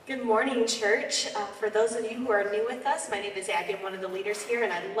Good morning, church. For those of you who are new with us, my name is Abby. I'm one of the leaders here,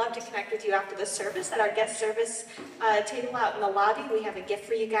 and I'd love to connect with you after the service at our guest service table out in the lobby. We have a gift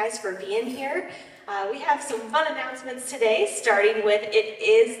for you guys for being here. We have some fun announcements today, starting with it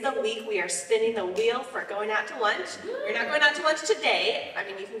is the week we are spinning the wheel for going out to lunch. We're not going out to lunch today. I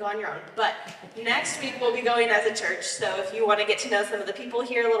mean, you can go on your own, but next week we'll be going as a church. So if you want to get to know some of the people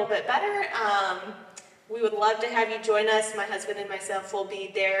here a little bit better, we would love to have you join us. My husband and myself will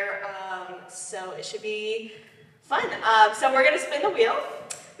be there, so it should be fun. So we're going to spin the wheel.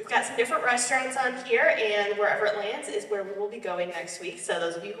 We've got some different restaurants on here, and wherever it lands is where we will be going next week. So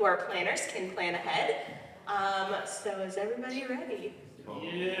those of you who are planners can plan ahead. So is everybody ready?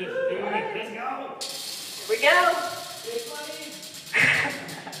 Yes, do it. Let's go. Here we go.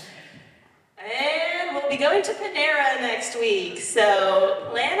 And we'll be going to Panera next week, so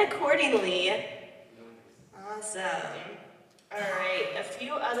plan accordingly. Awesome. All right, a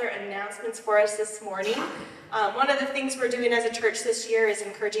few other announcements for us this morning. One of the things we're doing as a church this year is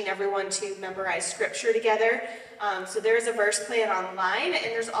encouraging everyone to memorize scripture together. So there's a verse plan online, and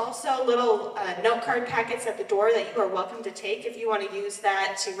there's also little note card packets at the door that you are welcome to take if you want to use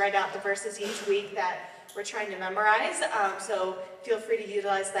that to write out the verses each week that we're trying to memorize. So feel free to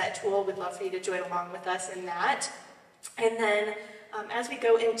utilize that tool. We'd love for you to join along with us in that. And then as we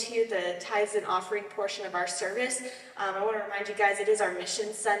go into the tithes and offering portion of our service, I want to remind you guys it is our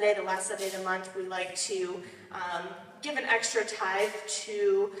Mission Sunday, the last Sunday of the month. We like to give an extra tithe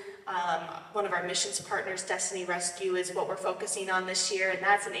to one of our missions partners. Destiny Rescue is what we're focusing on this year, and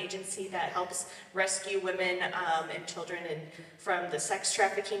that's an agency that helps rescue women and children from the sex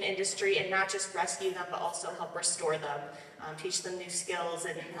trafficking industry, and not just rescue them, but also help restore them, teach them new skills,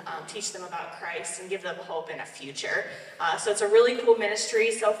 and teach them about Christ, and give them hope and a future. So it's a really cool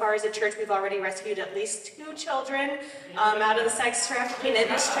ministry. So far as a church, we've already rescued at least 2 children out of the sex trafficking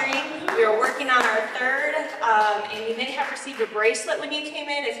industry. We are working on our 3rd, and you may have received a bracelet when you came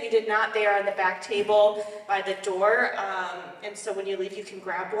in. If you did not, they are on the back table by the door, and so when you leave, you can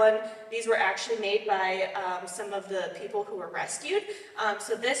grab one. These were actually made by some of the people who were rescued.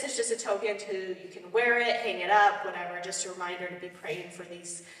 So this is just a token you can wear it, hang it up, whatever, just a reminder to be praying for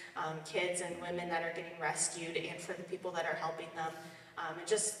these kids and women that are getting rescued and for the people that are helping them. And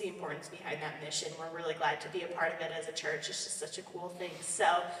just the importance behind that mission. We're really glad to be a part of it as a church. It's just such a cool thing.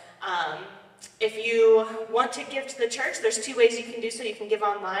 So if you want to give to the church, there's 2 ways you can do so. You can give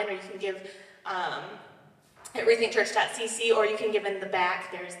online, or you can give at rethinkchurch.cc, or you can give in the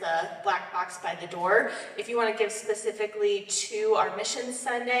back. There's the black box by the door. If you want to give specifically to our Missions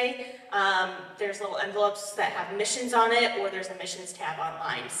Sunday, there's little envelopes that have missions on it, or there's a missions tab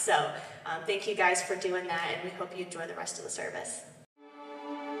online. So thank you guys for doing that, and we hope you enjoy the rest of the service.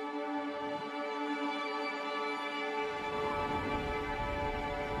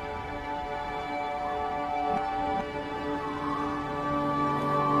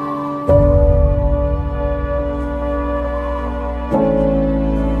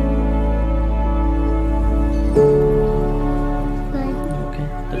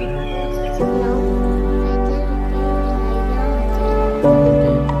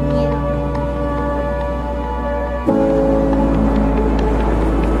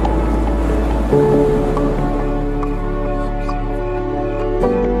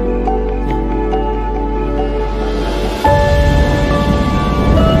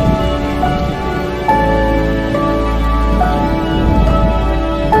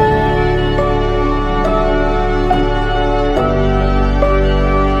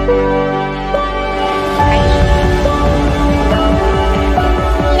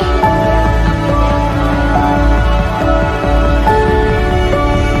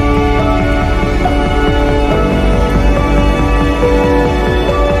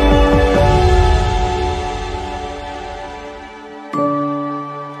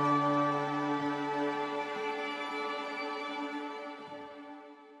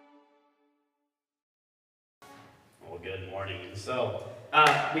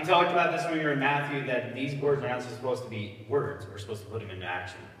 We talked about this when we were in Matthew, that these words are not supposed to be words. We're supposed to put them into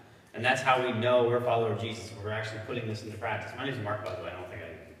action. And that's how we know we're a follower of Jesus. We're actually putting this into practice. My name is Mark, by the way. I don't think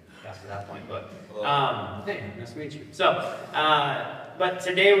I got to that point, but hey, nice to meet you. So, but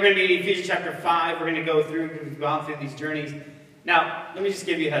today we're going to be in Ephesians chapter 5. We're going to go through, we've gone through these journeys. Now, let me just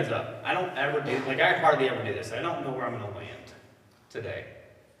give you a heads up. I don't ever do, I hardly ever do this. I don't know where I'm going to land today.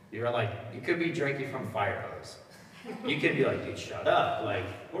 You're like, you could be drinking from a fire hose. You could be like, dude, shut up.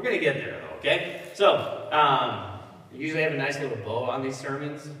 We're going to get there, though, okay? So, I usually have a nice little bow on these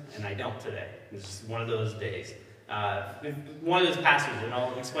sermons, and I don't today. It's just one of those days. One of those passages, and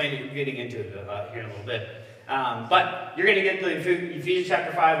I'll explain it getting into it here in a little bit. But you're going to get the Ephesians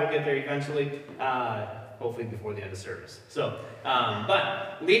chapter 5, we'll get there eventually, hopefully before the end of service. So,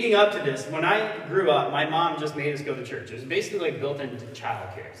 but leading up to this, when I grew up, my mom just made us go to church. It was basically like built into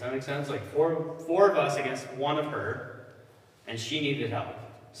childcare. Does that make sense? Like four of us against one of her, and she needed help.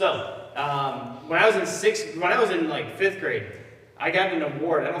 So, when I was in like 5th grade, I got an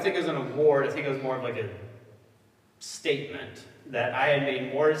award. I don't think it was an award. I think it was more of like a statement that I had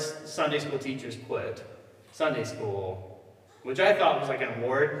made more Sunday school teachers quit Sunday school, which I thought was like an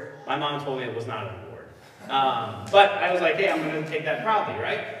award. My mom told me it was not an award. But I was like, hey, I'm going to take that proudly,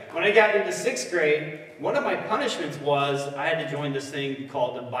 right? When I got into 6th grade, one of my punishments was I had to join this thing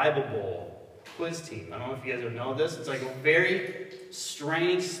called the Bible Bowl quiz team. I don't know if you guys ever know this. It's like a very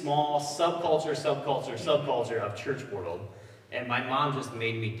strange, small subculture of church world. And my mom just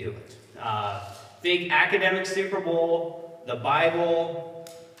made me do it. Think academic Super Bowl, the Bible,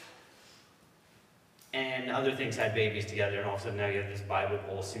 and other things had babies together, and all of a sudden now you have this Bible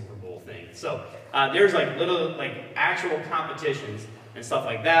Bowl, Super Bowl thing. So there's like little, like actual competitions and stuff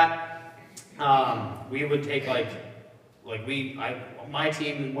like that. We would take my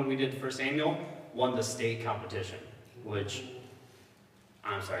team, when we did 1st annual, won the state competition, which,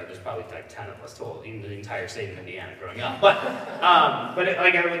 I'm sorry, there's probably like 10 of us total in the entire state of Indiana growing up. But I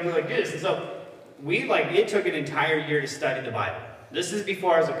would do this. And so it took an entire year to study the Bible. This is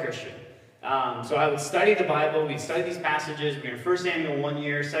before I was a Christian. So I would study the Bible. We'd study these passages. We were in 1st annual 1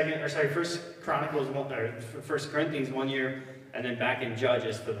 year, 1st Chronicles, or 1st Corinthians 1 year, and then back in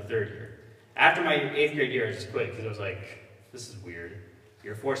Judges for the 3rd year. After my 8th grade year, I just quit because I was like, this is weird.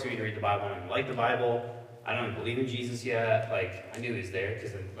 You're forcing me to read the Bible. I don't like the Bible. I don't even believe in Jesus yet. Like, I knew he was there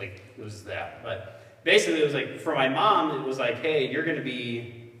because it was that. But basically, it was like, for my mom, it was like, hey, you're going to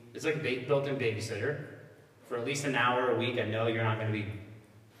be, it's like a built-in babysitter. For at least an hour a week, I know you're not going to be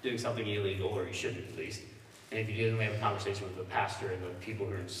doing something illegal, or you shouldn't at least. And if you do, then we have a conversation with the pastor and the people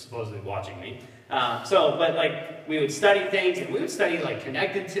who are supposedly watching me. We would study things, and we would study like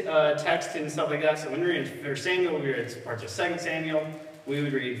connected text and stuff like that. So when we were in 1 Samuel, we were in parts of 2 Samuel. We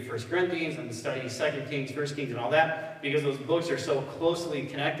would read 1 Corinthians and study 2 Kings, 1 Kings, and all that, because those books are so closely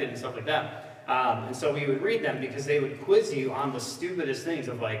connected and stuff like that. And so we would read them because they would quiz you on the stupidest things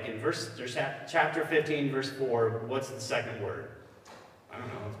of like, in chapter 15, verse 4, what's the second word? I don't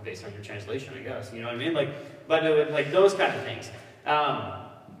know, it's based on your translation, I guess. You know what I mean? But it would, like those kind of things.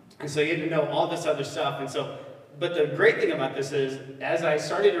 And so you had to know all this other stuff. And so, but the great thing about this is, as I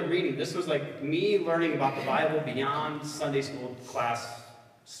started reading, this was like me learning about the Bible beyond Sunday school class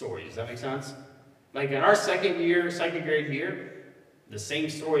stories. Does that make sense? Like in our 2nd grade year, the same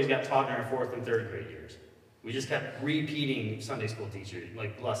stories got taught in our 4th and 3rd grade years. We just kept repeating Sunday school teacher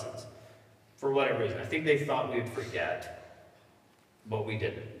lessons for whatever reason. I think they thought we would forget, but we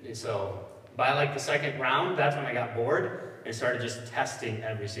didn't. And so by like the 2nd round, that's when I got bored and started just testing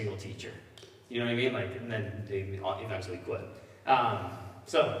every single teacher. You know what I mean? And then they eventually quit.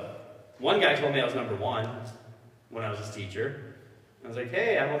 So one guy told me I was number 1 when I was his teacher. I was like,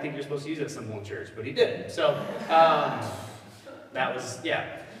 hey, I don't think you're supposed to use that symbol in church, but he did. So that was,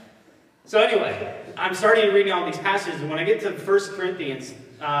 yeah. So anyway, I'm starting reading all these passages, and when I get to 1 Corinthians,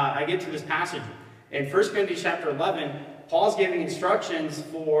 I get to this passage. In 1 Corinthians chapter 11, Paul's giving instructions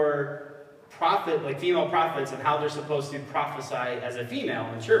for female prophets and how they're supposed to prophesy as a female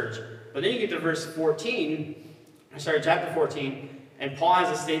in church. But then you get to chapter 14, and Paul has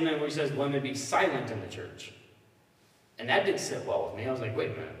a statement where he says, women be silent in the church. And that didn't sit well with me. I was like,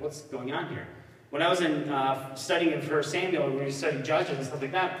 wait a minute, what's going on here? When I was studying in 1 Samuel, we were studying Judges and stuff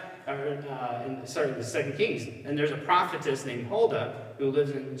like that, and starting the 2 Kings, and there's a prophetess named Huldah who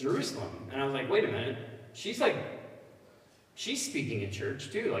lives in Jerusalem. And I was like, wait a minute, she's speaking in church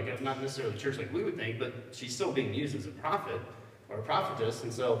too, like not necessarily church like we would think, but she's still being used as a prophet or a prophetess.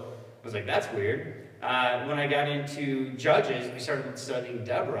 And so I was like, that's weird. When I got into Judges, we started studying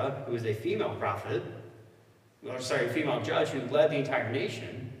Deborah, who was a female female judge who led the entire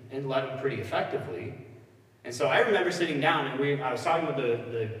nation and led them pretty effectively. And so I remember sitting down and I was talking with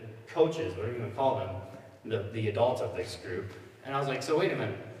the coaches, whatever you want to call them, the adults of this group, and I was like, so wait a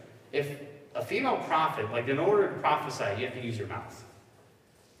minute, if a female prophet, like in order to prophesy, you have to use your mouth,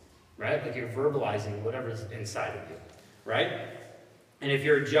 right? Like you're verbalizing whatever's inside of you, right? And if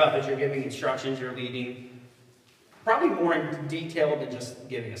you're a judge, you're giving instructions, you're leading, probably more in detail than just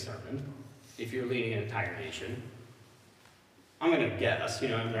giving a sermon, if you're leading an entire nation. I'm going to guess,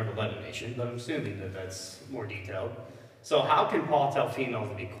 I've never led a nation, but I'm assuming that that's more detailed. So how can Paul tell females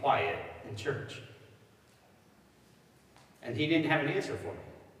to be quiet in church? And he didn't have an answer for me.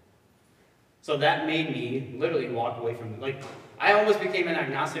 So that made me literally walk away from I almost became an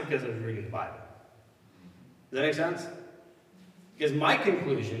agnostic because I was reading the Bible. that make sense? Because my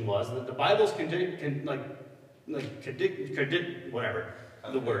conclusion was that the Bible's contradicting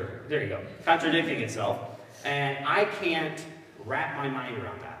itself, and I can't wrap my mind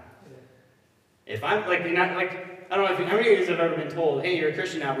around that. If I'm like, not like, I don't know how many of you have ever been told, hey, you're a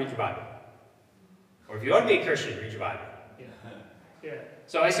Christian now, read your Bible. Or if you want to be a Christian, read your Bible. Yeah.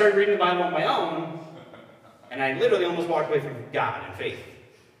 So I started reading the Bible on my own, and I literally almost walked away from God and faith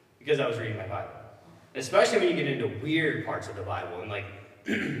because I was reading my Bible. Especially when you get into weird parts of the Bible, and like,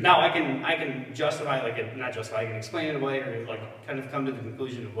 now I can justify, like, not justify, I can explain it away, or like kind of come to the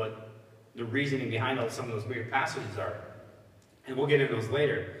conclusion of what the reasoning behind some of those weird passages are. And we'll get into those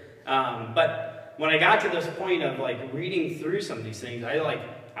later. But when I got to this point of like reading through some of these things, I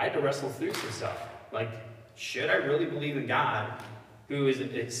had to wrestle through some stuff. Like, should I really believe in God, who is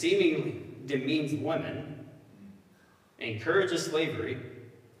seemingly demeans women, encourages slavery,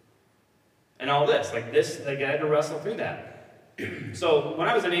 and all this? Like I had to wrestle through that. So when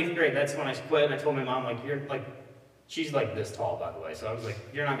I was in 8th grade, that's when I quit, and I told my mom, like, you're like, she's like this tall, by the way. So I was like,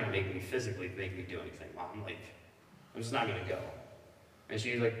 you're not going to make me do anything, Mom. Like, I'm just not going to go. And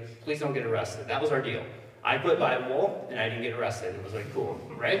she was like, please don't get arrested. That was our deal. I quit Bible, and I didn't get arrested. It was like, cool,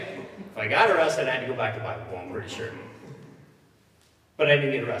 right? If I got arrested, I had to go back to Bible, I'm pretty sure. But I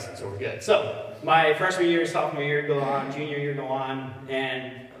didn't get arrested, so we're good. So my freshman year, sophomore year go on, junior year go on,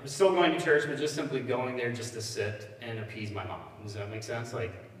 and I was still going to church, but just simply going there just to sit and appease my mom. Does that make sense?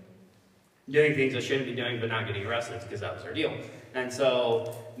 Like, doing things I shouldn't be doing, but not getting arrested, because that was our deal. And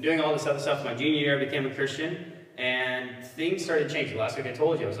so, doing all this other stuff, my junior year, I became a Christian, and things started changing. Last week I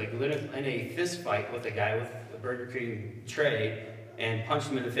told you, I was like in a fist fight with a guy with a Burger King tray, and punched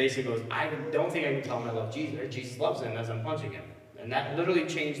him in the face, and goes, I don't think I can tell him I love Jesus, or Jesus loves him, as I'm punching him. And that literally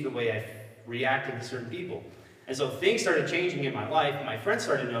changed the way I reacted to certain people. And so things started changing in my life, and my friends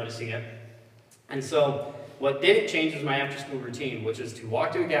started noticing it. And so what didn't change was my after-school routine, which is to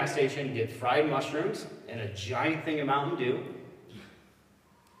walk to a gas station, get fried mushrooms, and a giant thing of Mountain Dew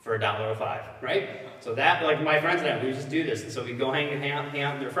for $1.05, right? So that, like my friends and I, we would just do this. And so we'd go hang out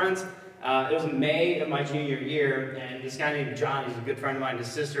with their friends. It was May of my junior year, and this guy named John, he's a good friend of mine, his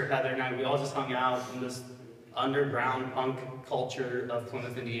sister Heather and I, we all just hung out in this underground punk culture of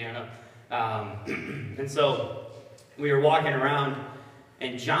Plymouth, Indiana. And so we were walking around,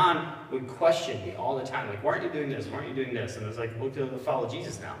 and John would question me all the time, like, why aren't you doing this? Why aren't you doing this? And I was like, well, to follow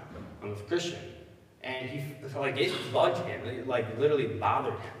Jesus now. I'm a Christian. And it bugged him. It literally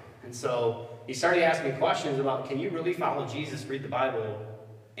bothered him. And so he started asking me questions about, can you really follow Jesus, read the Bible,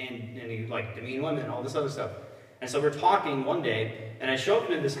 and he demean women and all this other stuff. And so we're talking one day, and I show up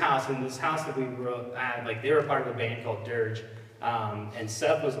into this house, and this house that we grew at, they were part of a band called Dirge. And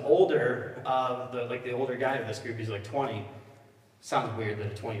Seth was older, the older guy of this group. He's like 20. Sounds weird that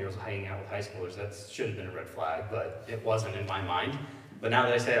a 20-year-old's hanging out with high schoolers. That should have been a red flag, but it wasn't in my mind. But now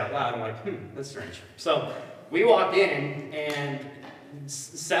that I say it out loud, I'm like, that's strange. So we walk in, and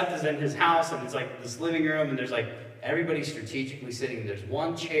Seth is in his house, and it's like this living room, and there's everybody strategically sitting. There's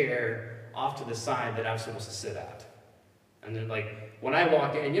one chair off to the side that I was supposed to sit at. And then when I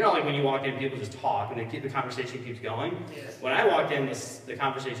walk in, when you walk in, people just talk, and the conversation keeps going. Yes. When I walked in, the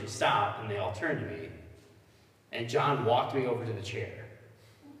conversation stopped, and they all turned to me. And John walked me over to the chair.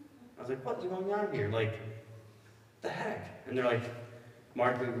 I was like, what's going on here? The heck? And they're like,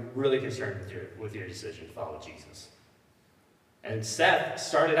 Mark, we're really concerned with your decision to follow Jesus. And Seth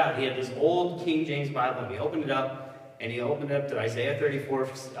started out, he had this old King James Bible, and he opened it up to Isaiah 34,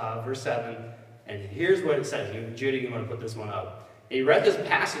 verse 7, and here's what it says. Judy, you want to put this one up. He read this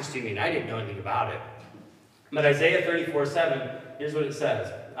passage to me, and I didn't know anything about it. But Isaiah 34, 7, here's what it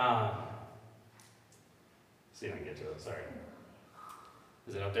says. See if I can get to it, sorry.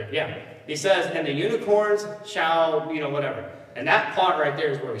 Is it up there? Yeah. He says, and the unicorns shall, whatever. And that part right there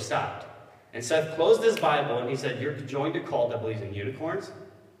is where we stopped. And Seth closed his Bible, and he said, you're joined a cult that believes in unicorns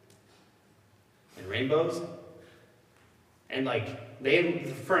and rainbows. And they,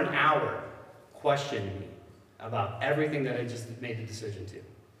 for an hour, questioned me about everything that I just made the decision to.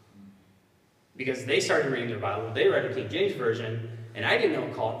 Because they started reading their Bible, they read a King James Version, and I didn't know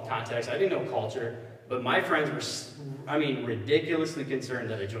context, I didn't know culture, but my friends were, ridiculously concerned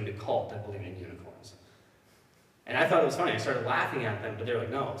that I joined a cult that believed in unicorns. And I thought it was funny. I started laughing at them, but they were like,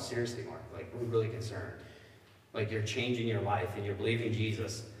 no, seriously, Mark, we're really concerned. You're changing your life, and you're believing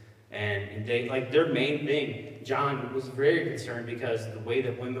Jesus. And they, their main thing, John was very concerned because of the way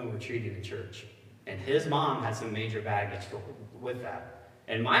that women were treated in church. And his mom had some major baggage with that.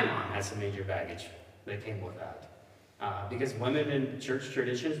 And my mom had some major baggage that came with that. Because women in church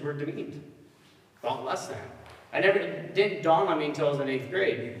traditions were demeaned. Thought less than. It didn't dawn on me until I was in 8th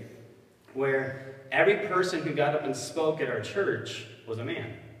grade. where every person who got up and spoke at our church was a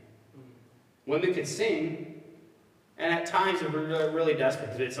man. Women could sing, and at times, if we were really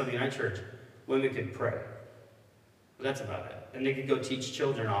desperate to do Sunday night church, women could pray. But that's about it. And they could go teach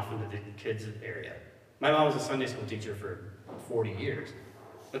children off into the kids' area. My mom was a Sunday school teacher for 40 years,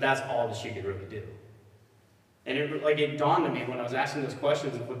 but that's all that she could really do. And it dawned on me when I was asking those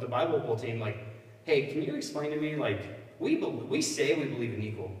questions with the Bible Bowl team, like, hey, can you explain to me, like, we say we believe in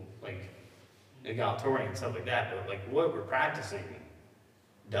equal, like, egalitarian and stuff like that, but, like, what we're practicing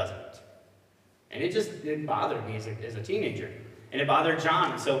doesn't. And it bothered me as a teenager. And it bothered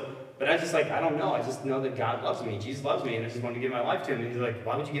John. But I was just like, I don't know. I just know that God loves me. Jesus loves me. And I just wanted to give my life to him. And he's like,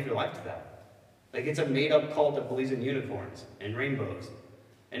 why would you give your life to that? Like, it's a made-up cult that believes in unicorns and rainbows.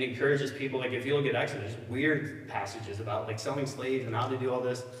 And encourages people, like, if you look at Exodus, weird passages about, like, selling slaves and how they do all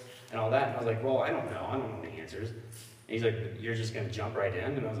this and all that. And I was like, well, I don't know. I don't know the answers. And he's like, you're just going to jump right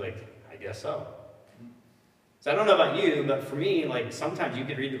in? And I was like, I guess so. So I don't know about you, but for me, like, sometimes you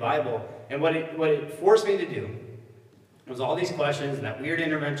could read the Bible, and what it forced me to do was all these questions and that weird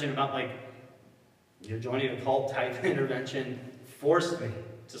intervention about, like, you're joining a cult type intervention forced me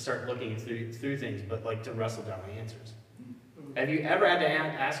to start looking through things, but, like, to wrestle down my answers. Have you ever had to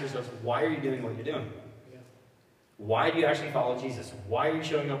ask yourself, why are you doing what you're doing? Yeah. Why do you actually follow Jesus? Why are you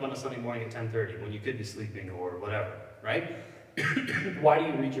showing up on a Sunday morning at 10:30 when you could be sleeping or whatever, right? Why do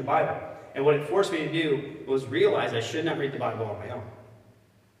you read your Bible? And what it forced me to do was realize I should not read the Bible on my own.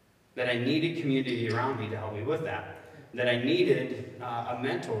 That I needed community around me to help me with that. That I needed a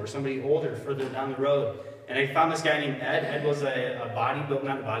mentor, somebody older, further down the road. And I found this guy named Ed. Ed was not a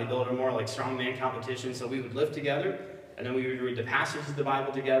bodybuilder, more like strongman competition. So we would lift together, and then we would read the passages of the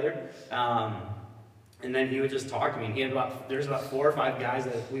Bible together. And then he would just talk to me. And there's about 4 or 5 guys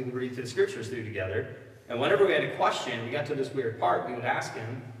that we would read through the scriptures through together. And whenever we had a question, we got to this weird part, we would ask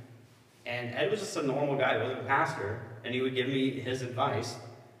him. And Ed was just a normal guy, he wasn't a pastor, and he would give me his advice.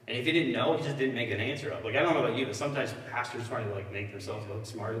 And if he didn't know, he just didn't make an answer up. Like, I don't know about you, but sometimes pastors try to, like, make themselves look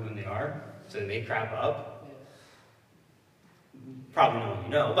smarter than they are, so they make crap up. Probably no one you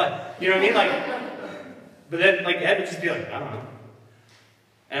know, but, you know what I mean? Like, but then, like, Ed would just be like, I don't know.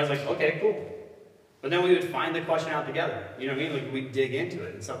 And I was like, okay, cool. But then we would find the question out together. You know what I mean? Like, we'd dig into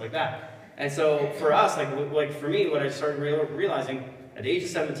it and stuff like that. And so, for us, like for me, what I started realizing, at the age of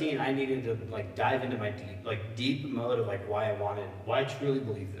 17, I needed to, like, dive into my deep mode of, like, why I truly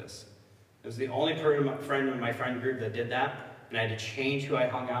believe this. It was the only friend in my friend group that did that, and I had to change who I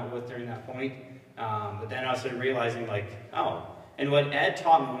hung out with during that point. But then I started realizing, like, oh. And what Ed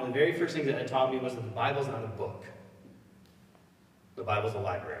taught me, one of the very first things that Ed taught me was that the Bible's not a book. The Bible's a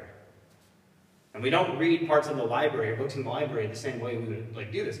library. And we don't read parts of the library or books in the library the same way we would,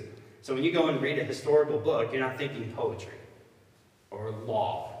 like, do this. So when you go and read a historical book, you're not thinking poetry or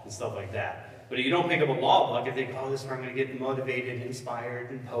law and stuff like that. But if you don't pick up a law book and think, oh, this is where I'm going to get motivated,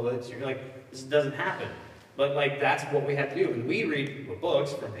 inspired, and poets, you're like, this doesn't happen. But, like, that's what we have to do. And we read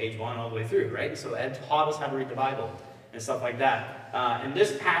books from page 1 all the way through, right? So Ed taught us how to read the Bible and stuff like that. And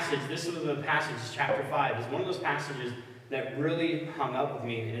this passage, this is the passage, chapter 5, is one of those passages that really hung up with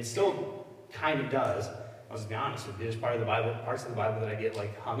me, and it still kind of does. I'll just be honest with you. There's parts of the Bible that I get,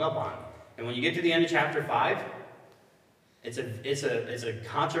 like, hung up on. And when you get to the end of chapter 5, it's a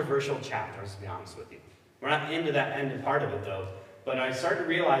controversial chapter, I'll just be honest with you. We're not into that end part of it, though. But I started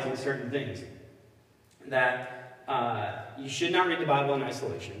realizing certain things. That you should not read the Bible in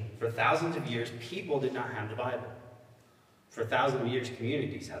isolation. For thousands of years, people did not have the Bible. For thousands of years,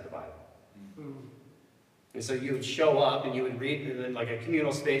 communities had the Bible. And so you would show up and you would read in, like, a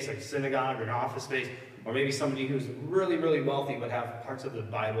communal space, like a synagogue or an office space, or maybe somebody who's really, really wealthy would have parts of the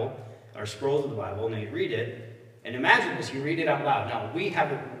Bible, or scrolls of the Bible, and they'd read it. And imagine this, you read it out loud. Now, we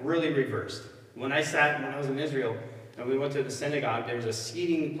have it really reversed. When I was in Israel, and we went to the synagogue, there was a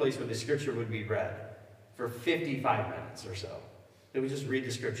seating place where the scripture would be read for 55 minutes or so. They would just read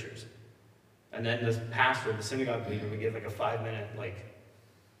the scriptures. And then the pastor, the synagogue leader, would give, like, a 5-minute, like,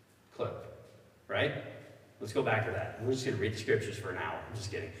 clip. Right? Let's go back to that. We're just going to read the scriptures for an hour. I'm just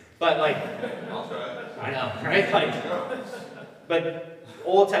kidding. But, like, I'll try. I know, right? Like, but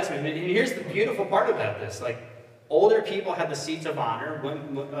Old Testament, and here's the beautiful part about this. Like, older people had the seats of honor.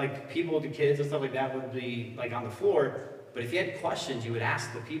 When, like, people, the kids and stuff like that would be, like, on the floor. But if you had questions, you would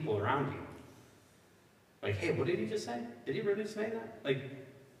ask the people around you. Like, hey, what did he just say? Did he really say that? Like,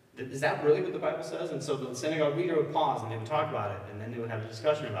 is that really what the Bible says? And so the synagogue leader would pause, and they would talk about it, and then they would have a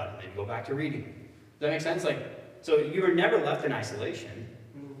discussion about it, and they'd go back to reading. Does that make sense? Like, so you were never left in isolation.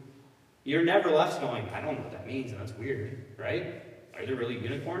 You're never left going, I don't know what that means, and that's weird, right? Are there really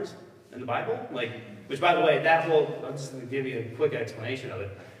unicorns in the Bible? Like, which, by the way, that whole, I'm just going to give you a quick explanation of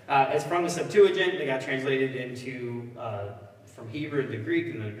it. It's from the Septuagint. They got translated into from Hebrew to Greek,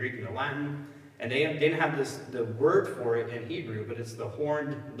 and then Greek into Latin. And they didn't have the word for it in Hebrew, but it's the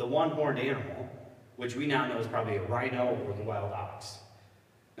one-horned animal, which we now know is probably a rhino or the wild ox,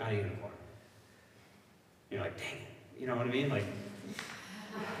 not a unicorn. You're like, dang it, you know what I mean? Like,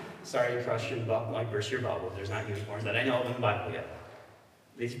 sorry to crush your bubble, like burst your bubble. There's not unicorns that I know of in the Bible yet.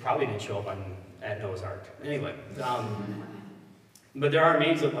 These probably didn't show up at Noah's Ark. Anyway, but there are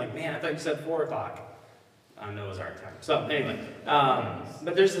names of like, man, I thought you said 4 o'clock. On Noah's Ark time. So anyway,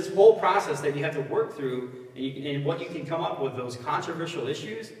 but there's this whole process that you have to work through, and what you can come up with, those controversial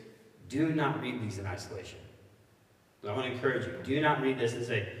issues, do not read these in isolation. So I want to encourage you, do not read this and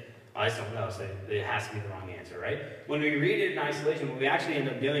say, oh, I just don't know, so it has to be the wrong answer, right? When we read it in isolation, what we actually end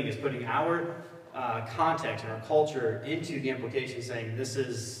up doing is putting our context and our culture into the implication, saying this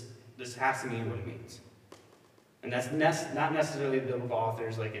has to mean what it means. And that's not necessarily the biblical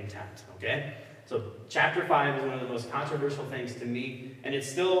author's like intent, okay? So chapter 5 is one of the most controversial things to me, and it's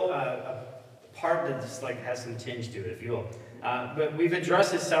still a part that just like has some tinge to it, if you will. But we've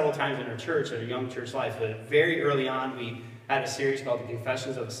addressed this several times in our church, our young church life. But very early on, we had a series called The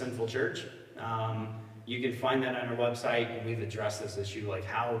Confessions of a Sinful Church. You can find that on our website, and we've addressed this issue, like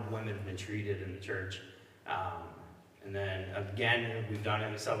how women have been treated in the church. And then again, we've done it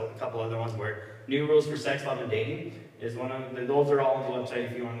in a couple other ones where new rules for sex, love, and dating is one of them. Those are all on the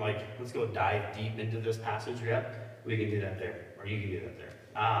website. If you want to, like, let's go dive deep into this passage, we can do that there, or you can do that there.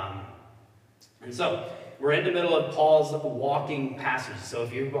 And so we're in the middle of Paul's walking passage. So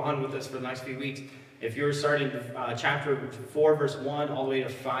if you've gone with us for the next few weeks, if you're starting chapter 4, verse 1, all the way to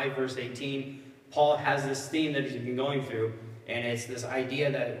 5, verse 18, Paul has this theme that he's been going through, and it's this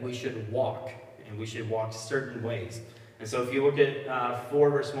idea that we should walk, and we should walk certain ways. And so if you look at 4,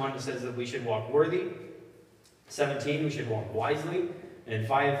 verse 1, it says that we should walk worthy. 17, we should walk wisely. And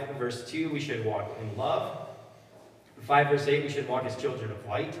 5, verse 2, we should walk in love. 5, verse 8, we should walk as children of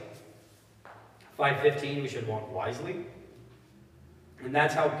light. 5:15, we should walk wisely. And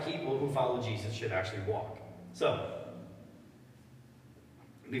that's how people who follow Jesus should actually walk. So,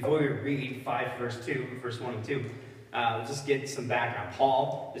 before we read 5, verse 1 and 2, let's just get some background.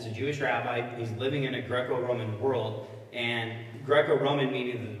 Paul is a Jewish rabbi. He's living in a Greco-Roman world. And Greco-Roman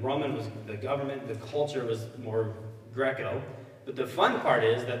meaning the Roman was the government, the culture was more Greco. But the fun part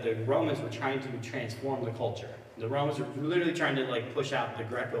is that the Romans were trying to transform the culture. The Romans were literally trying to like push out the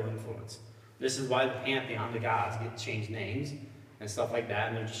Greco influence. This is why the pantheon, the gods, get changed names and stuff like that.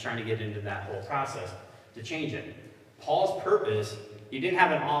 And they're just trying to get into that whole process to change it. Paul's purpose, he didn't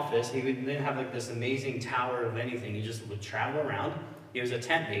have an office. He didn't have like this amazing tower of anything. He just would travel around. He was a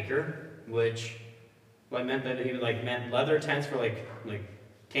tent maker, which meant that he meant leather tents for like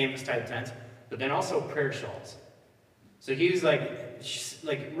canvas type tents, but then also prayer shawls. So he was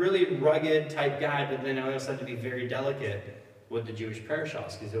like really rugged type guy, but then also had to be very delicate with the Jewish prayer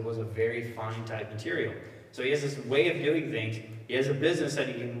shawls because it was a very fine type material. So he has this way of doing things. He has a business that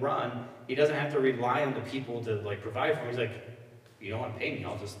he can run. He doesn't have to rely on the people to like provide for him. He's like, you don't want to pay me,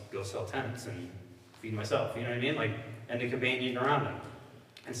 I'll just go sell tents and feed myself. You know what I mean? Like, and the companion around him.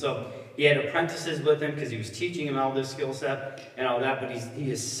 And so he had apprentices with him because he was teaching him all this skill set and all that, but he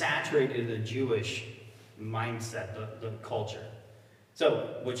is saturated in the Jewish mindset, the culture.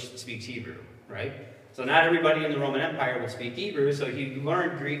 So, which speaks Hebrew, right? So not everybody in the Roman Empire would speak Hebrew, so he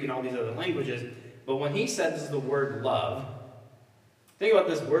learned Greek and all these other languages. But when he says the word love, think about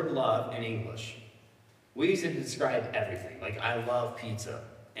this word love in English. We use it to describe everything. Like, I love pizza,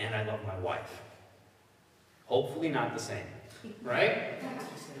 and I love my wife. Hopefully not the same, right?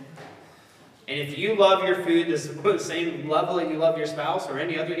 And if you love your food the same level that you love your spouse or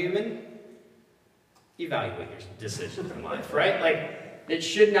any other human, evaluate your decisions in life, right? Like, it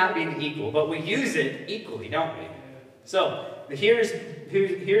should not be equal, but we use it equally, don't we? So, here's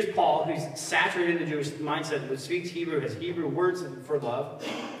Paul, who's saturated in the Jewish mindset, who speaks Hebrew, has Hebrew words for love,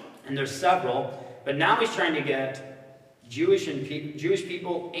 and there's several, but now he's trying to get Jewish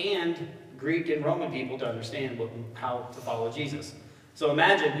people and Greek and Roman people to understand how to follow Jesus. So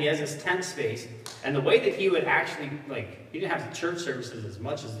imagine he has this tent space, and the way that he would actually, he didn't have church services as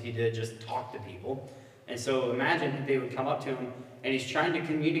much as he did just talk to people. And so imagine they would come up to him, and he's trying to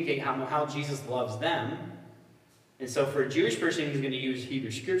communicate how Jesus loves them. And so for a Jewish person, he's going to use Hebrew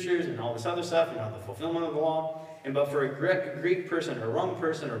scriptures and all this other stuff, the fulfillment of the law. But for a Greek person or a Roman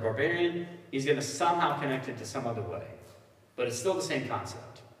person or a barbarian, he's going to somehow connect it to some other way. But it's still the same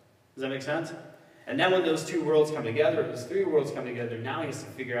concept. Does that make sense? And then when those two worlds come together, those three worlds come together, now he has to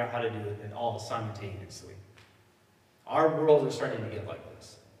figure out how to do it all simultaneously. Our worlds are starting to get like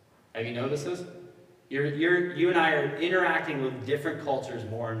this. Have you noticed this? You and I are interacting with different cultures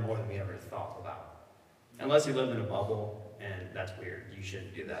more and more than we ever thought about. Unless you live in a bubble, and that's weird. You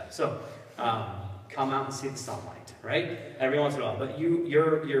shouldn't do that. So, come out and see the sunlight, right? Every once in a while. But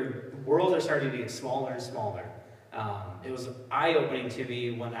your worlds are starting to get smaller and smaller. It was eye-opening to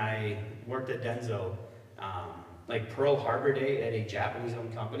me when I worked at Denso. Like Pearl Harbor Day at a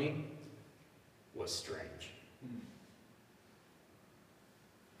Japanese-owned company was strange.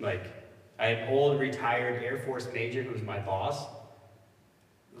 Like, I had an old retired Air Force major who was my boss.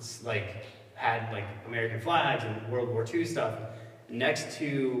 Was like, had like American flags and World War II stuff next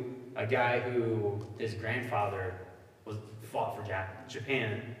to a guy who his grandfather fought for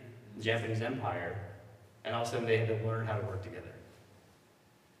Japan, the Japanese Empire, and all of a sudden they had to learn how to work together.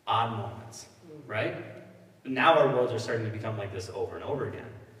 Odd moments, right? But now our worlds are starting to become like this over and over again.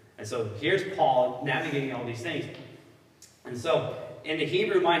 And so here's Paul navigating all these things. And so in the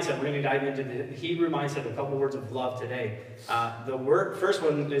Hebrew mindset, we're going to dive into the Hebrew mindset, a couple words of love today. The first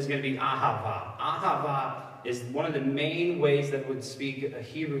one is going to be ahava. Ahava is one of the main ways that would speak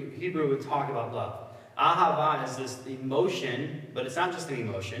Hebrew would talk about love. Ahava is this emotion, but it's not just an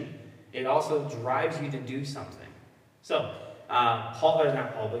emotion. It also drives you to do something. So, but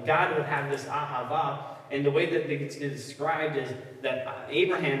God would have this ahava, and the way that it gets described is that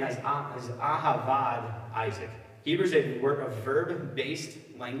Abraham has ahavad Isaac. Hebrews is a verb-based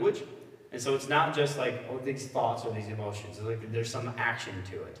language, and so it's not just like these thoughts or these emotions. It's like there's some action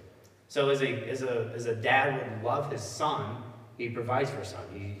to it. So as a dad would love his son, he provides for his son.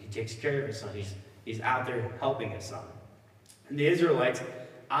 He takes care of his son. He's out there helping his son. And the Israelites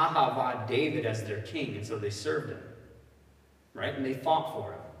ahavad David as their king, and so they served him, right? And they fought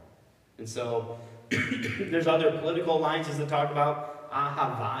for him. And so there's other political alliances that talk about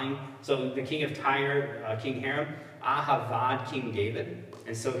ahavine. So the king of Tyre, King Hiram, ahavad King David.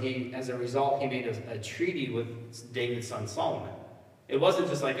 And so as a result, he made a treaty with David's son Solomon. It wasn't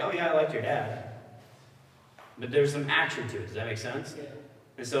just like, oh yeah, I liked your dad. But there's some action to it. Does that make sense? Yeah.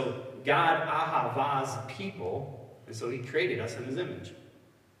 And so God ahavas people, and so he created us in his image.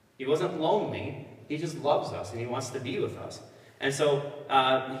 He wasn't lonely. He just loves us, and he wants to be with us. And so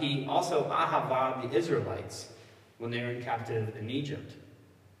he also ahavad the Israelites when they were in captive in Egypt.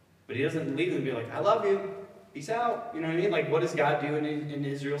 But he doesn't leave them and be like, I love you. Peace out. You know what I mean? Like, what does God do in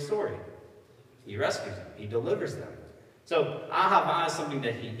Israel's story? He rescues them. He delivers them. So ahava is something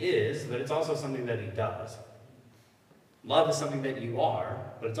that he is, but it's also something that he does. Love is something that you are,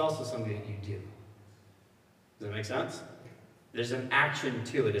 but it's also something that you do. Does that make sense? There's an action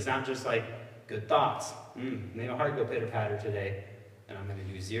to it. It's not just like good thoughts. May my heart go pitter-patter today, and I'm going to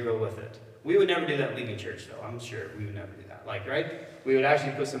do zero with it. We would never do that leaving church, though. I'm sure we would never do that. Like, right? We would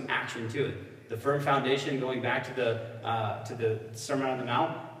actually put some action to it. The firm foundation, going back to the Sermon on the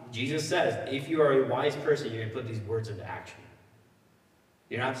Mount, Jesus says, if you are a wise person, you're going to put these words into action.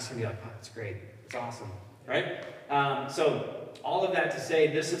 You're not just going to be like, oh, that's great. It's awesome. Right? So all of that to say,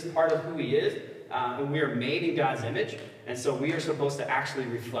 this is part of who he is. And we are made in God's image. And so we are supposed to actually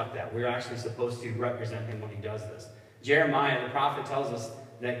reflect that. We're actually supposed to represent him when he does this. Jeremiah, the prophet, tells us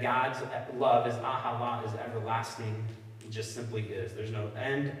that God's love is ahava, is everlasting. It just simply is. There's no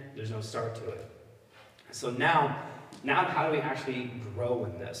end. There's no start to it. So now how do we actually grow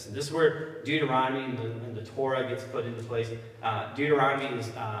in this? And this is where Deuteronomy and the Torah gets put into place. Deuteronomy is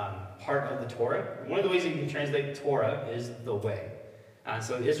part of the Torah. One of the ways you can translate Torah is the way.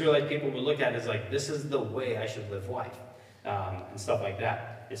 So Israelite people would look at it as like, this is the way I should live life. And stuff like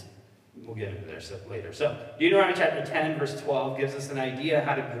that. We'll get into there later. So Deuteronomy chapter 10, verse 12 gives us an idea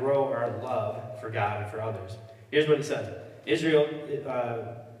how to grow our love for God and for others. Here's what it says.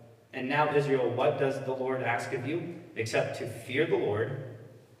 And now Israel, what does the Lord ask of you? Except to fear the Lord,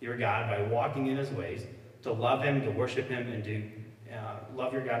 your God, by walking in his ways, to love him, to worship him, and to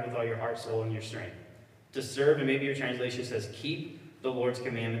love your God with all your heart, soul, and your strength. To serve, and maybe your translation says, keep the Lord's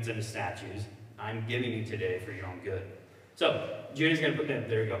commandments and his statutes I'm giving you today for your own good. So, Judy's going to put that,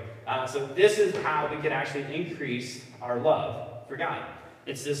 there we go. So this is how we can actually increase our love for God.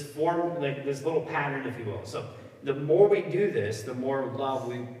 It's this form, like this little pattern, if you will. So the more we do this, the more love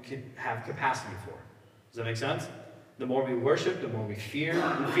we could have capacity for. Does that make sense? The more we worship, the more we fear.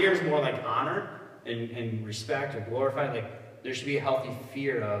 And fear is more like honor and respect or glorify. Like there should be a healthy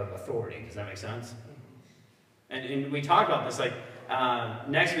fear of authority. Does that make sense? And we talk about this, like,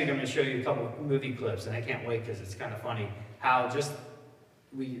 next week I'm going to show you a couple of movie clips, and I can't wait because it's kind of funny how just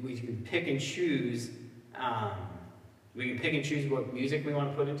we can pick and choose. We can pick and choose what music we want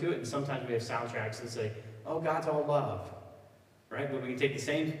to put into it, and sometimes we have soundtracks that say, "Oh, God's all love," right? But we can take the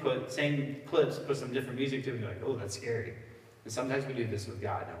same clips, put some different music to it, and be like, "Oh, that's scary." And sometimes we do this with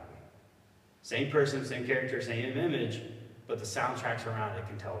God, don't we? Same person, same character, same image, but the soundtracks around it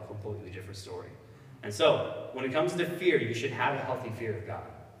can tell a completely different story. And so, when it comes to fear, you should have a healthy fear of God.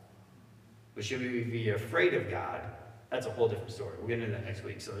 But should we be afraid of God? That's a whole different story. We'll get into that next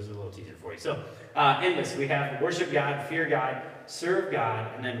week, so there's a little teaser for you. So, in this, we have worship God, fear God, serve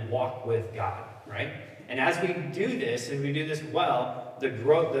God, and then walk with God, right? And as we do this, and we do this well, the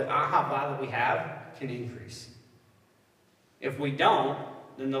growth, the ahava that we have can increase. If we don't,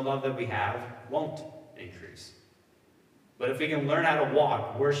 then the love that we have won't increase. But if we can learn how to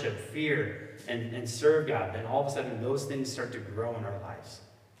walk, worship, fear, and serve God, then all of a sudden those things start to grow in our lives.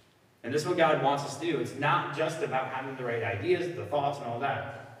 And this is what God wants us to do. It's not just about having the right ideas, the thoughts, and all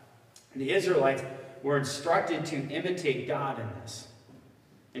that. And the Israelites were instructed to imitate God in this.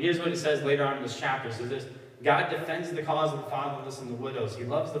 And here's what it says later on in this chapter. It says this: God defends the cause of the fatherless and the widows. He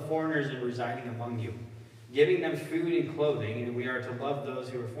loves the foreigners and residing among you, giving them food and clothing, and we are to love those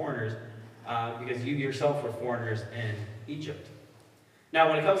who are foreigners, because you yourself were foreigners in Egypt. Now,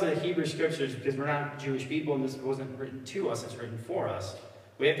 when it comes to the Hebrew Scriptures, because we're not Jewish people, and this wasn't written to us, it's written for us,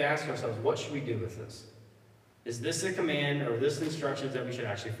 we have to ask ourselves, what should we do with this? Is this a command, or this instructions that we should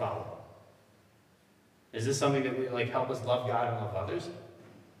actually follow? Is this something that would help us love God and love others?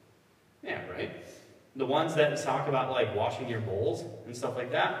 Yeah, right? The ones that talk about washing your bowls and stuff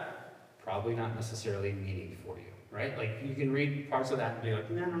like that, probably not necessarily meaning for you, right? You can read parts of that and be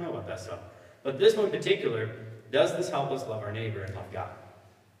like, I don't know about that stuff. But this one in particular, does this help us love our neighbor and love God?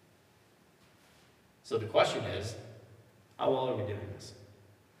 So the question is, how well are we doing this?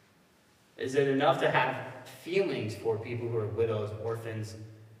 Is it enough to have feelings for people who are widows, orphans,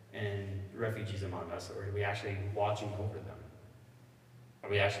 and refugees among us, or are we actually watching over them? Are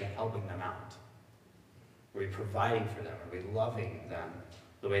we actually helping them out? Are we providing for them? Are we loving them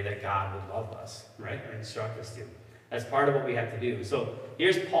the way that God would love us, right? Or instruct us to? That's part of what we have to do. So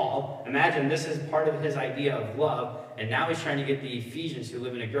here's Paul. Imagine this is part of his idea of love, and now he's trying to get the Ephesians who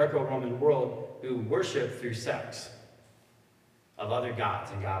live in a Greco-Roman world who worship through sex of other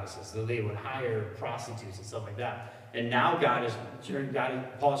gods and goddesses. So they would hire prostitutes and stuff like that. And now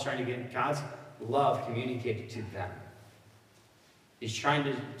Paul is trying to get God's love communicated to them. He's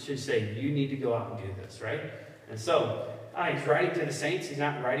trying to say, you need to go out and do this, right? And so he's writing to the saints. He's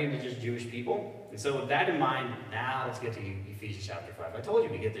not writing to just Jewish people. And so with that in mind, now let's get to Ephesians chapter 5. I told you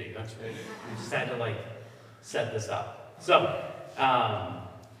we'd get there eventually. We just had to set this up. So,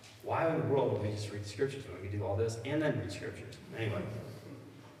 why in the world would we just read the scriptures when we do all this and then read scriptures? Anyway,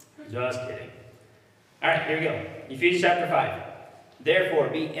 just kidding. All right, here we go. Ephesians chapter 5. Therefore,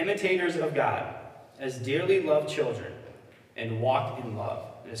 be imitators of God, as dearly loved children, and walk in love,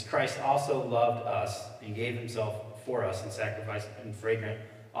 as Christ also loved us and gave himself for us in sacrifice and fragrant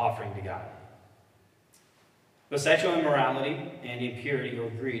offering to God. But sexual immorality and impurity or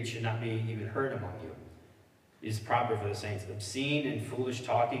greed should not be even heard among you. It is proper for the saints. Obscene and foolish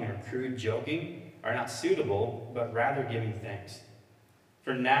talking or crude joking are not suitable, but rather giving thanks.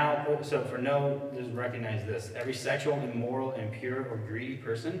 Just recognize this: every sexual, immoral, impure, or greedy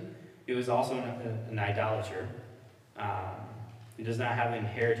person who is also an idolater, who does not have an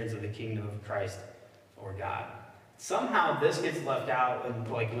inheritance of the kingdom of Christ or God. Somehow this gets left out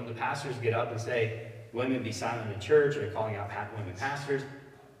when the pastors get up and say, women be silent in church, or calling out women pastors.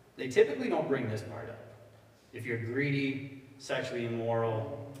 They typically don't bring this part up. If you're greedy, sexually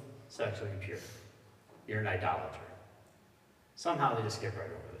immoral, sexually impure, you're an idolater. Somehow they just skip right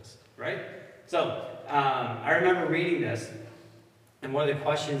over this, right? So, I remember reading this, and one of the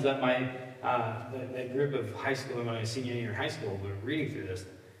questions that the group of high school, when I was senior year in high school, we were reading through this,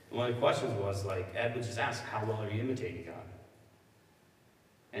 and one of the questions was, Ed would just ask, how well are you imitating God?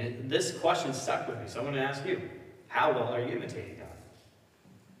 And this question stuck with me, so I'm going to ask you, how well are you imitating God?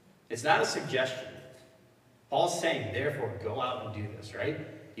 It's not a suggestion. Paul's saying, therefore, go out and do this, right?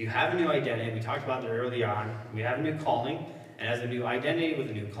 You have a new identity. We talked about that early on. We have a new calling. And as a new identity with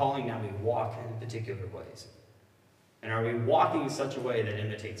a new calling, now we walk in particular ways. And are we walking in such a way that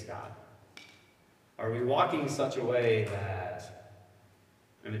imitates God? Are we walking in such a way that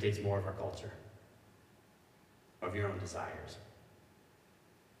imitates more of our culture? Of your own desires?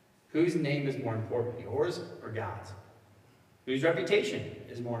 Whose name is more important, yours or God's? Whose reputation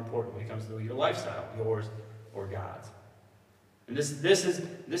is more important when it comes to your lifestyle, yours or God's? And this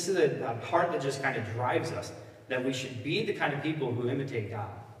is a heart that just kind of drives us, that we should be the kind of people who imitate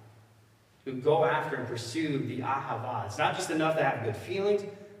God, who go after and pursue the ahava. It's not just enough to have good feelings,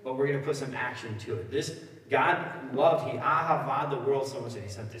 but we're going to put some action to it. God loved, he ahavad the world so much that he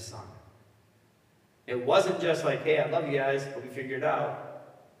sent his son. It wasn't just hey, I love you guys, but we figured it out.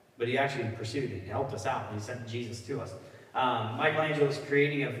 But he actually pursued it. He helped us out. And he sent Jesus to us. Michelangelo's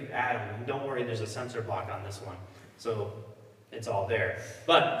creating of Adam. And don't worry, there's a censor block on this one. So it's all there.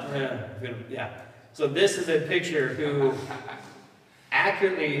 But, yeah. So this is a picture who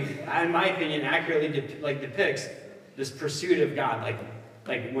accurately, in my opinion, accurately depicts this pursuit of God.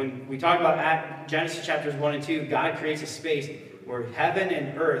 Like when we talk about Genesis chapters 1 and 2, God creates a space where heaven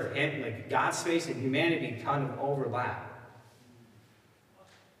and earth, and like God's space and humanity kind of overlap.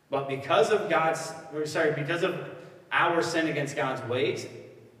 But because of because of our sin against God's ways,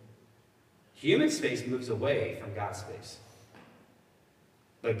 human space moves away from God's space.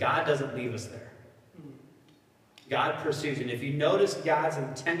 But God doesn't leave us there. God pursues. And if you notice God's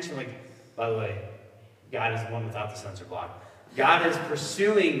intention, by the way, God is the one without the censor block. God is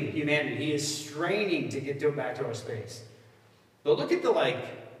pursuing humanity. He is straining to get back to our space. But look at the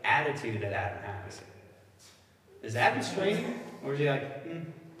attitude that Adam has. Is Adam straining? Or is he like,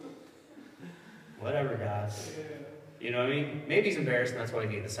 whatever, God. You know what I mean? Maybe he's embarrassed and that's why he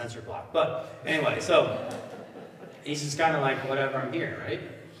needed the censor block. But anyway, so he's just kind of like, whatever, I'm here, right?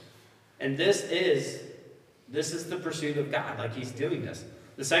 And this is the pursuit of God. Like he's doing this.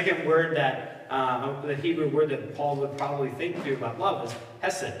 The second word the Hebrew word that Paul would probably think through about love is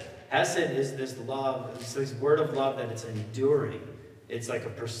hesed. Hesed is this love, it's this word of love that it's enduring. It's like a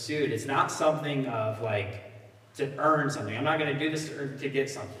pursuit. It's not something of to earn something. I'm not going to do this to get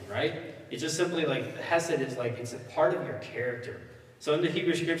something, right? It's just simply hesed is it's a part of your character. So in the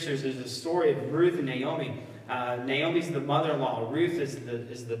Hebrew scriptures, there's a story of Ruth and Naomi. Naomi's the mother-in-law. Ruth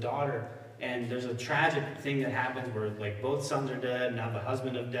is the daughter. And there's a tragic thing that happens where both sons are dead. Now the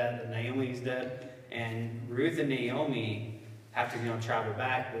husband is dead. And Naomi's dead. And Ruth and Naomi have to travel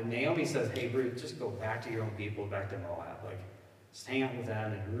back. But Naomi says, hey, Ruth, just go back to your own people, back to Moab. Just hang out with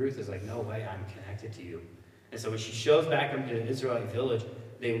them. And Ruth is like, no way, I'm connected to you. And so when she shows back into the Israelite village,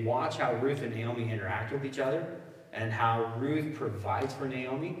 they watch how Ruth and Naomi interact with each other and how Ruth provides for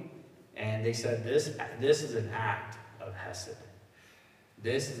Naomi. And they said, this is an act of hesed.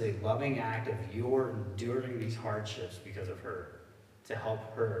 This is a loving act of your enduring these hardships because of her, to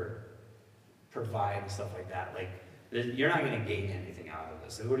help her provide and stuff like that. You're not going to gain anything out of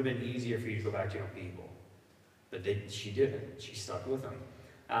this. It would have been easier for you to go back to your own people. But she didn't. She stuck with them.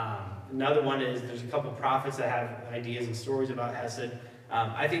 Another one is there's a couple prophets that have ideas and stories about hesed.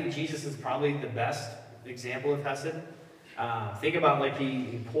 I think Jesus is probably the best example of hesed. Think about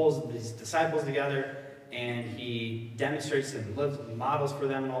he pulls these disciples together and he demonstrates and models for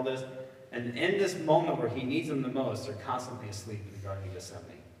them and all this. And in this moment where he needs them the most, they're constantly asleep in the Garden of Gethsemane.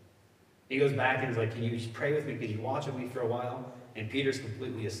 He goes back and he's like, can you just pray with me? Can you watch with me for a while? And Peter's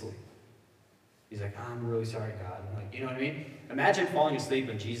completely asleep. He's like, I'm really sorry, God. You know what I mean? Imagine falling asleep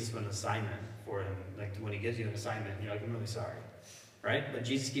when Jesus put an assignment for him. When he gives you an assignment, you're like, I'm really sorry. Right? But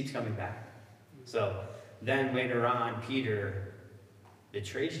Jesus keeps coming back. So then later on, Peter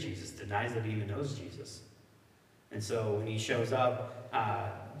betrays Jesus, denies that he even knows Jesus. And so when he shows up,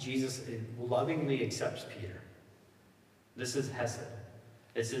 Jesus lovingly accepts Peter. This is hesed.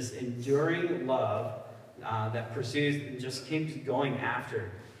 It's this enduring love that pursues and just keeps going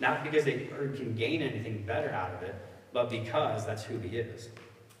after. Not because they can gain anything better out of it, but because that's who he is.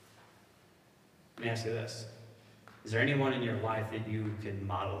 Let me ask you this. Is there anyone in your life that you can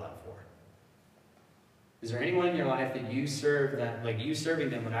model that for? Is there anyone in your life that you serve that, you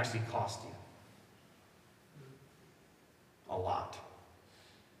serving them would actually cost you? A lot.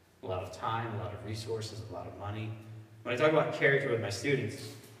 A lot of time, a lot of resources, a lot of money. When I talk about character with my students,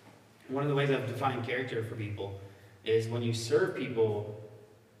 one of the ways I've defined character for people is when you serve people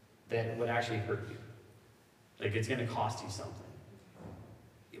that would actually hurt you. It's going to cost you something.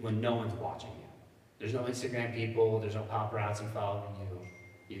 When no one's watching you. There's no Instagram people, there's no paparazzi following you.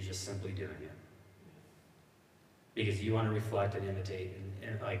 You're just simply doing it. Because you want to reflect and imitate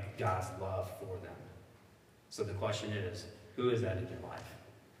and God's love for them. So the question is, who is that in your life?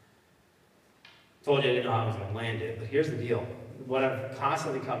 I told you I didn't know how I was going to land it, but here's the deal. What I've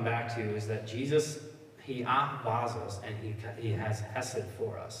constantly come back to is that Jesus, he ahvas us and he has hesed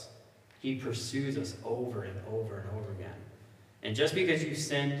for us. He pursues us over and over and over again. And just because you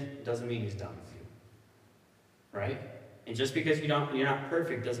sinned doesn't mean he's done with you. Right? And just because you're not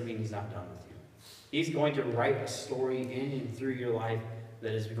perfect doesn't mean he's not done with you. He's going to write a story in and through your life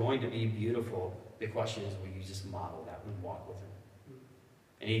that is going to be beautiful. The question is, will you just model that and walk with him?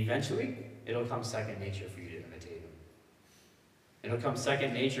 And eventually, it'll come second nature for you to imitate him. It'll come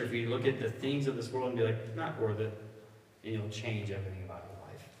second nature for you to look at the things of this world and be like, it's not worth it. And you'll change everything about your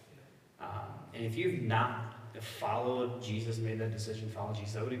life. And if you've not followed Jesus, made that decision, follow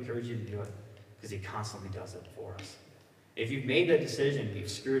Jesus, I would encourage you to do it. Because he constantly does it for us. If you've made that decision and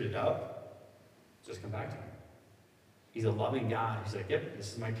you've screwed it up, just come back to him. He's a loving God. He's like, yep,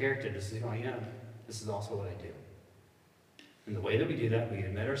 this is my character. This is who I am. This is also what I do. And the way that we do that, we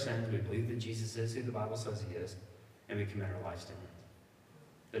admit our sins, we believe that Jesus is who the Bible says he is, and we commit our lives to him.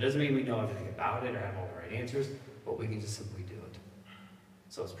 That doesn't mean we know everything about it or have all the right answers, but we can just simply do it.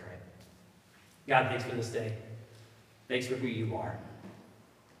 So let's pray. God, thanks for this day. Thanks for who you are.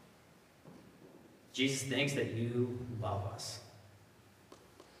 Jesus, thanks that you love us.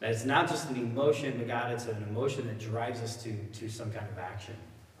 That it's not just an emotion, but God, it's an emotion that drives us to some kind of action.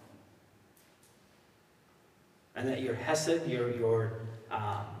 And that your hesed, your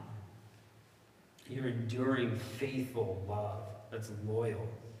enduring, faithful love that's loyal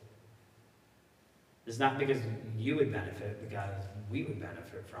is not because you would benefit, but God, we would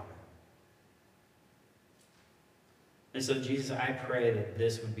benefit from it. And so, Jesus, I pray that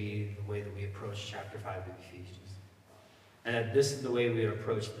this would be the way that we approach chapter 5 of Ephesians. And that this is the way we would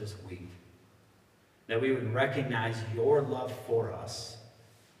approach this week. That we would recognize your love for us,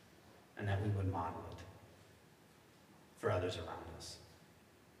 and that we would model it for others around us.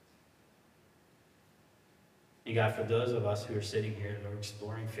 And God, for those of us who are sitting here that are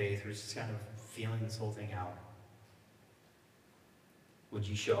exploring faith, who are just kind of feeling this whole thing out, would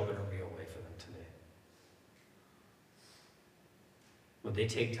you show up in a real way for them today? Would they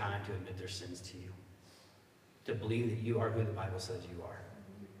take time to admit their sins to you? To believe that you are who the Bible says you are?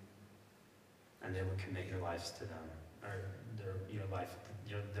 And they would commit your lives to them, or their life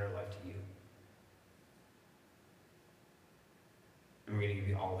to you. And we're going to give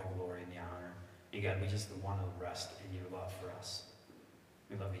you all the glory and the honor. And God, we just want to rest in your love for us.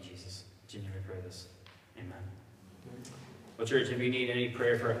 We love you, Jesus. Genuinely pray this. Amen. Well, church, if you need any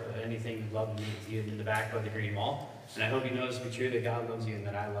prayer for anything, we'd love to meet with you in the back by the green wall. And I hope you know this to be true, that God loves you and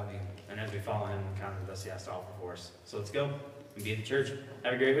that I love you. And as we follow him, we count the best he has to offer for us. So let's go and be at the church.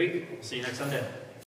 Have a great week. We'll see you next Sunday.